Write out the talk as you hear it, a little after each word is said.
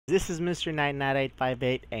This is Mr.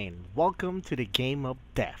 99858 and welcome to the game of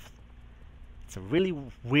death. It's a really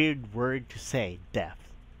weird word to say, death.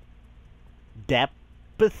 Depth?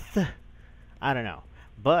 I don't know.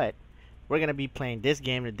 But we're gonna be playing this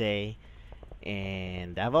game today,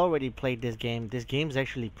 and I've already played this game. This game's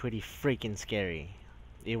actually pretty freaking scary.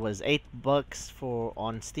 It was $8 for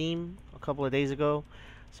on Steam a couple of days ago,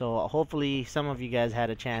 so hopefully some of you guys had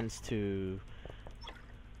a chance to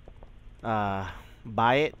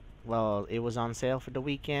buy it. Well, it was on sale for the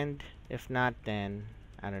weekend. If not, then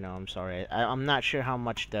I don't know. I'm sorry. I'm not sure how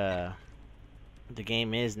much the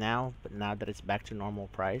game is now, but now that it's back to normal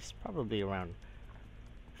price, probably around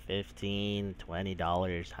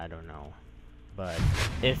 $15-20. I don't know. But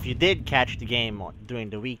if you did catch the game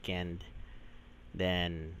during the weekend,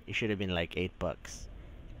 then it should have been like $8.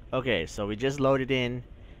 Okay, so we just loaded in,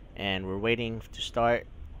 and we're waiting to start.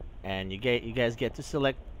 And you guys get to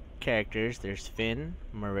select characters. There's Finn,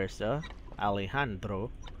 Marissa,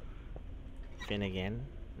 Alejandro, Finn again,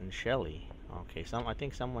 and Shelly. Okay, I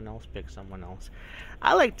think someone else picked someone else.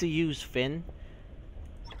 I like to use Finn.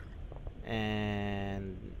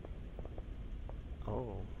 And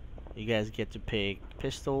oh, you guys get to pick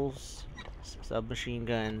pistols, submachine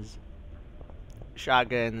guns,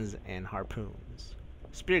 shotguns, and harpoons.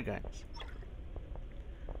 Spear guns.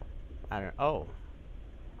 Oh,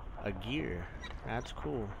 a gear. That's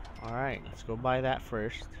cool. Alright, let's go buy that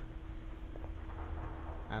first.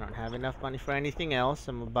 I don't have enough money for anything else.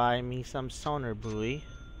 I'm gonna buy me some sonar buoy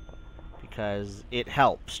because it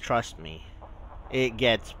helps, trust me. It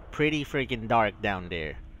gets pretty freaking dark down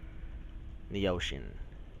there in the ocean,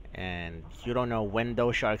 and you don't know when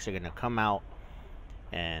those sharks are gonna come out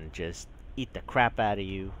and just eat the crap out of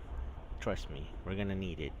you. Trust me, we're gonna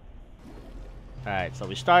need it. Alright, so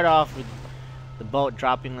we start off with the boat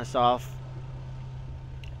dropping us off,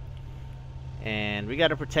 and we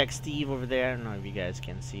gotta protect Steve over there. I don't know if you guys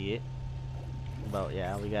can see it, but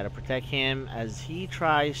yeah, we gotta protect him as he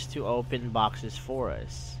tries to open boxes for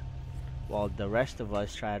us, while the rest of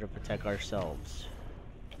us try to protect ourselves.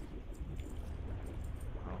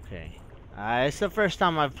 Okay, it's the first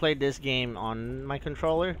time I've played this game on my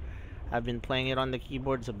controller. I've been playing it on the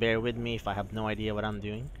keyboard, so bear with me if I have no idea what I'm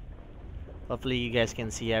doing. Hopefully you guys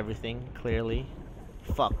can see everything clearly.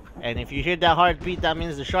 Fuck. And if you hear that heartbeat, that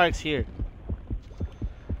means the shark's here.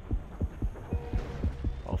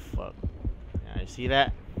 Oh fuck. Yeah, you see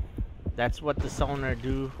that? That's what the sonar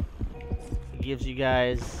do. It gives you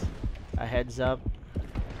guys a heads up.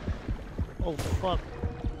 Oh fuck.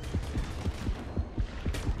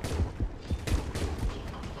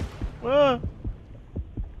 Ah!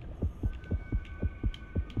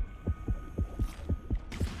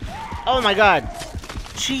 Oh my god!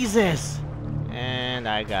 Jesus! And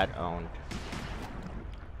I got owned.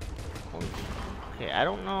 Okay, I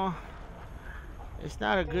don't know. It's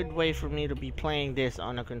not a good way for me to be playing this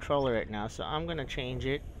on a controller right now, so I'm gonna change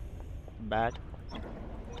it back.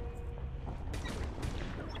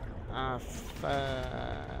 Fuck.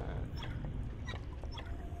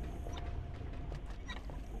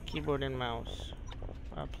 Keyboard and mouse.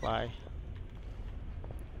 Apply.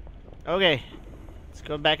 Okay. Let's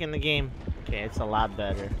go back in the game. Okay, it's a lot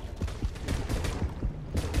better.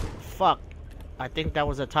 Fuck. I think that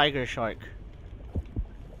was a tiger shark.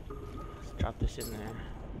 Let's drop this in there.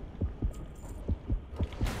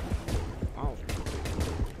 Oh.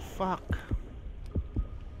 Fuck.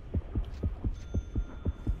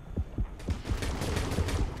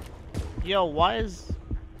 Yo, why is...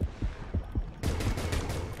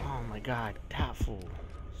 Oh my god, that fool.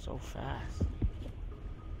 So fast.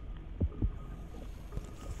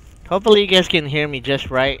 Hopefully you guys can hear me just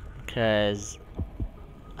right, because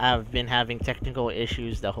I've been having technical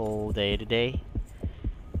issues the whole day today.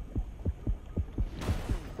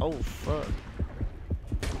 Oh fuck.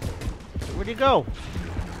 Where'd he go?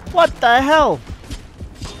 What the hell?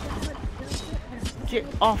 Get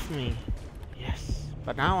off me. Yes.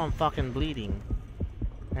 But now I'm fucking bleeding.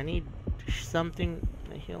 I need something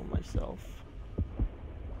to heal myself.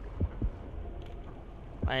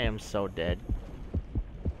 I am so dead.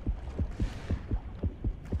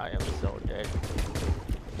 I am so dead.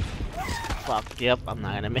 Fuck, yep, I'm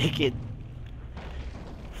not gonna make it.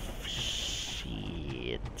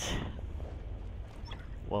 Shit.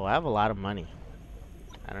 Well, I have a lot of money.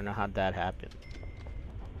 I don't know how that happened.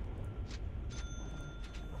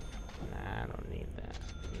 Nah, I don't need that.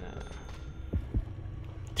 Nah.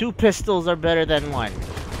 2 pistols are better than 1.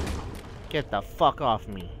 Get the fuck off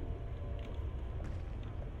me.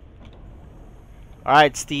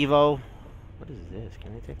 Alright, Steve-O. What is this?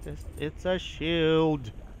 Can I take this? It's a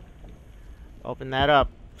shield. Open that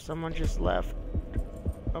up. Someone just left.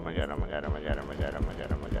 Oh my god, oh my god, oh my god, oh my god, oh my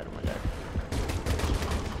god, oh my god, oh my god.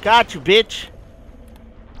 Got you, bitch!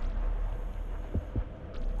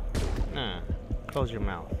 Nah, close your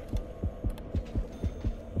mouth.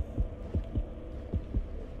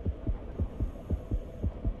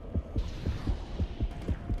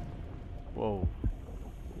 Whoa.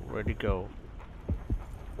 Where'd he go?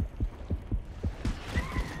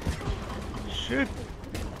 Shit!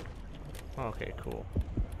 Okay, cool.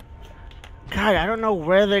 God, I don't know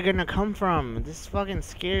where they're gonna come from. This is fucking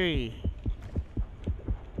scary.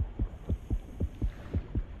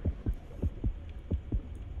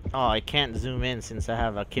 Oh, I can't zoom in since I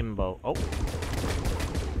have a Kimbo. Oh.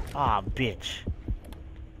 Ah, bitch.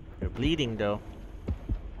 They're bleeding though.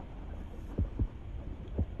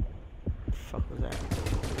 The fuck was that?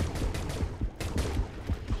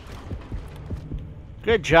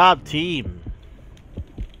 Good job, team.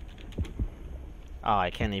 Oh,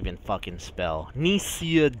 I can't even fucking spell.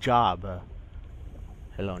 Nisia job.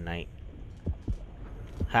 Hello, Knight.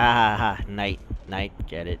 Ha ha ha. Knight. Knight.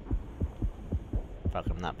 Get it. Fuck,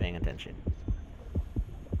 I'm not paying attention.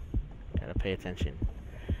 Gotta pay attention.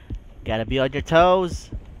 Gotta be on your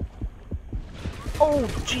toes. Oh,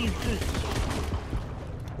 Jesus.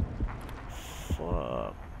 Fuck.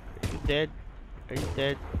 Are you dead? Are you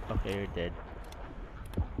dead? Okay, you're dead.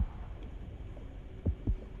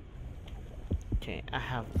 Okay, I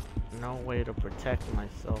have no way to protect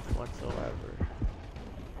myself whatsoever.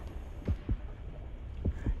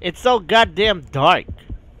 It's so goddamn dark.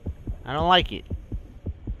 I don't like it.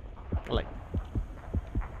 Like,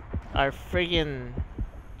 our friggin'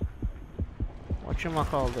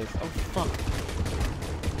 whatchamacallit this? Oh fuck.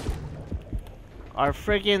 Our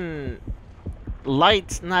friggin'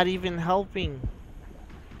 light's not even helping.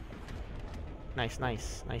 Nice,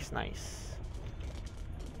 nice, nice, nice.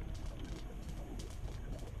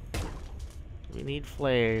 We need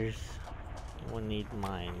flares. We need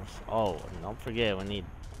mines. Oh, and don't forget, we need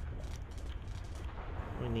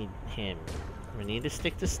him. We need to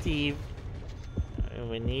stick to Steve.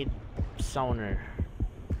 We need sonar.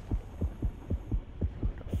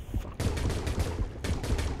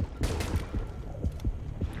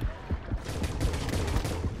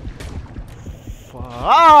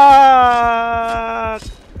 Fuck!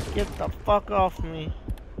 Get the fuck off me.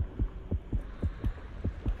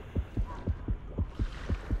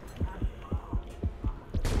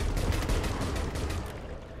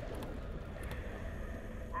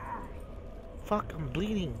 Fuck, I'm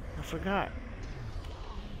bleeding. I forgot.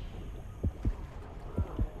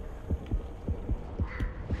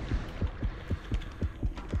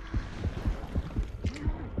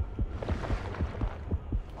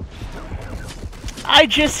 I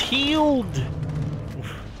just healed!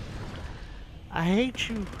 I hate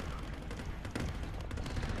you.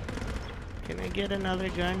 Can I get another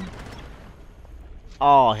gun?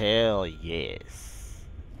 Oh, hell yes.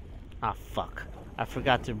 Ah, fuck. I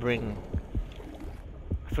forgot to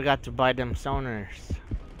buy them sonars.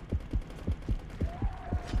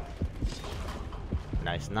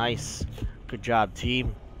 Nice, nice. Good job,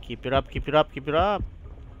 team. Keep it up, keep it up, keep it up.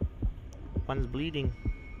 One's bleeding.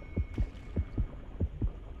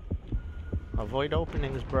 Avoid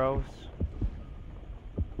openings, bros.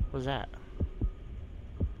 What's that?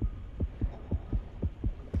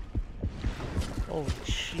 Oh,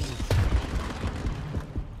 jeez.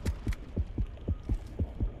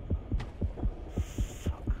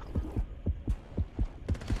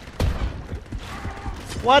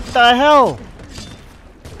 What the hell?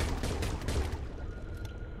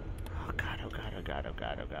 Oh god, oh god, oh god, oh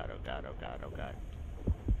god, oh god, oh god, oh god, oh god.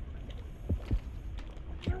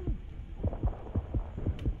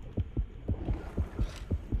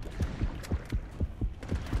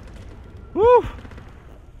 Woo!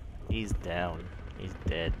 He's down. He's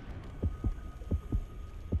dead.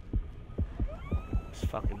 It's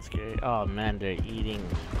fucking scary. Oh man, they're eating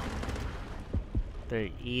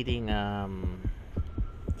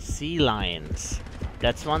sea lions.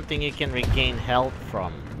 That's one thing you can regain health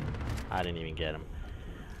from. I didn't even get him.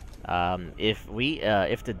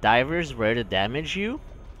 If the divers were to damage you,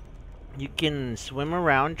 you can swim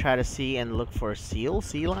around, try to see and look for sea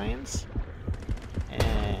lions.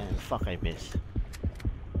 And fuck, I missed.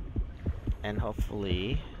 And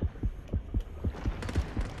hopefully,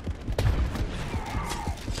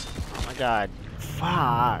 oh my god,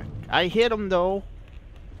 fuck! I hit him though,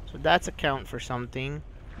 so that's a count for something.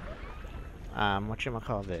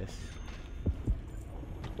 Whatchamacallit this?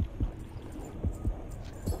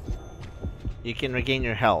 You can regain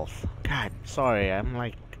your health. God, sorry, I'm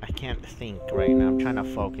like, I can't think right now. I'm trying to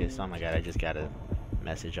focus. Oh my god, I just got a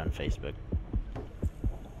message on Facebook.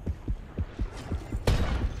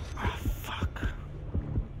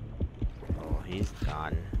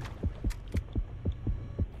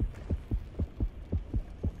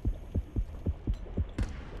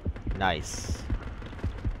 Nice.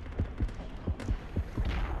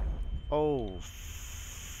 Oh,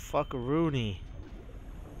 fuckaroonie.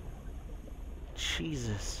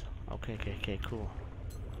 Jesus. Okay, cool.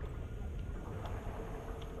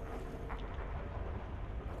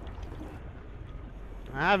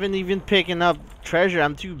 I haven't even picking up treasure.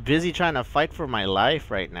 I'm too busy trying to fight for my life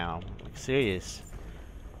right now. Like, serious.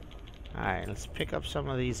 Alright, let's pick up some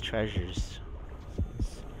of these treasures.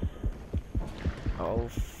 Oh,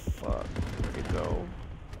 fuck. Where'd it go?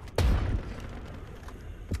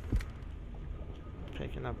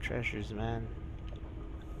 Picking up treasures, man.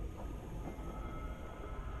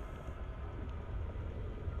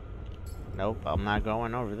 Nope, I'm not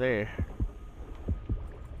going over there.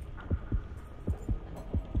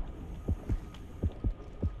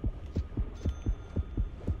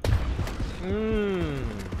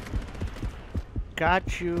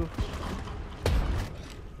 Got you.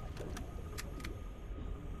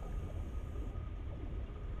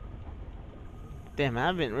 Damn, I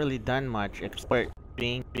haven't really done much except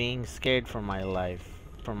being scared for my life.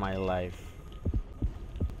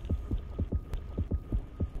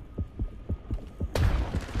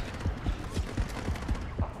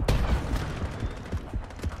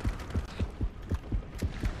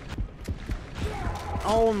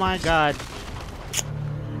 Oh my god.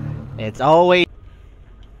 It's always...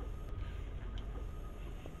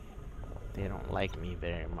 They don't like me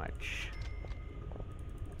very much.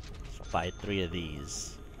 Let's buy 3 of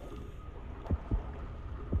these.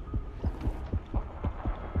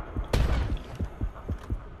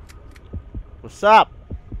 What's up?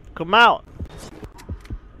 Come out!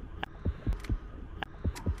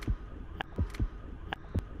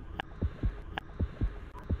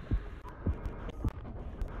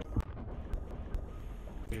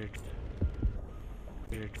 Weird.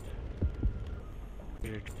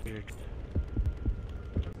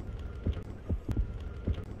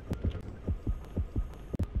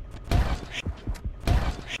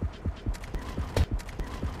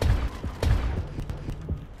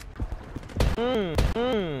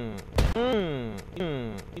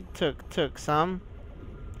 He took some.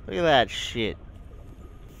 Look at that shit.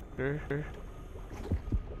 I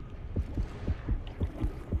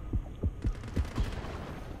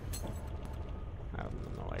have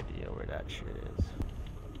no idea where that shit is.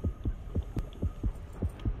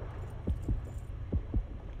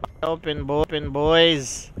 Open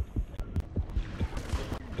boys.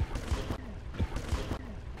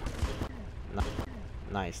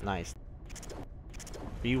 Nice.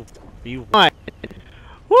 You won.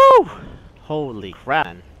 Woo! Holy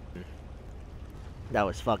crap. That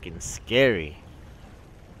was fucking scary.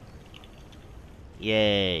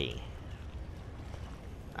 Yay.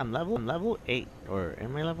 I'm level 8, or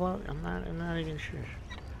am I level out? I'm not even sure.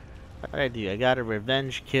 What did I do? I got a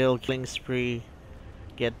revenge killing spree.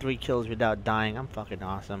 Get 3 kills without dying. I'm fucking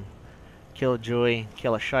awesome. Killjoy,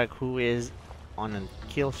 kill a shark who is on a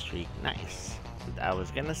kill streak. Nice. I was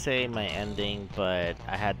gonna say my ending, but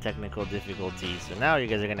I had technical difficulties, so now you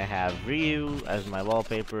guys are gonna have Ryu as my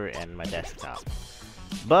wallpaper and my desktop.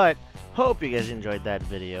 But hope you guys enjoyed that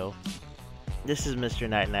video. This is Mr.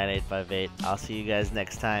 Knight9858. I'll see you guys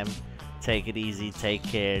next time. Take it easy, take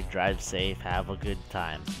care, drive safe, have a good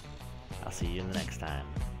time. I'll see you in the next time.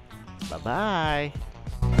 Bye-bye.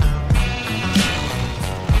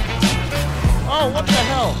 Oh, what the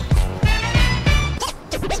hell?